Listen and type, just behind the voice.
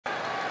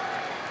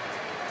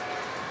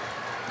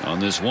On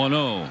this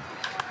 1-0.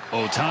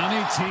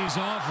 Ohtani tees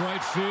off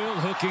right field,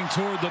 hooking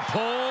toward the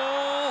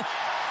pole.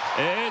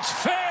 It's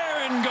fair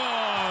and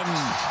gone.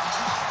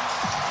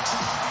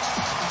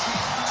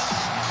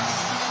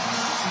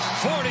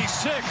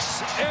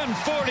 46 and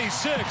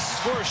 46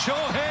 for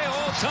Shohei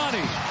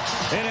Ohtani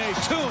in a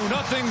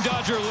 2-0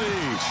 Dodger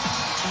lead.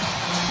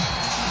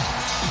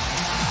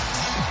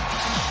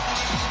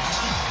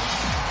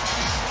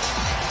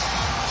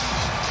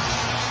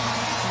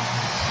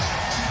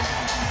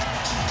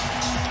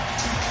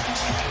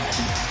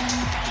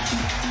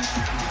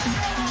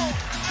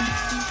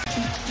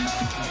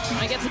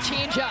 He gets a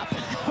changeup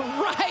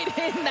right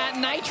in that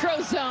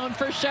nitro zone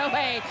for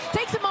Shohei.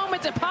 Takes a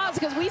moment to pause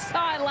because we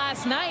saw it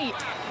last night.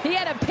 He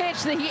had a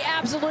pitch that he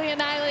absolutely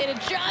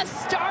annihilated.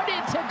 Just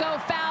started to go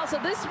foul. So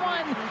this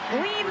one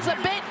leans a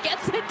bit,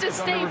 gets it to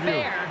stay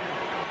fair.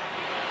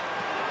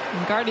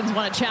 And Guardians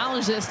want to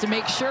challenge this to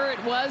make sure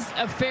it was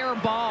a fair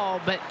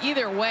ball. But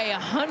either way,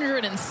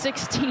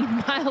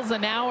 116 miles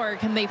an hour.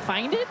 Can they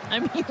find it? I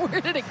mean, where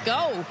did it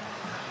go?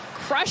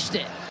 Crushed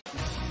it.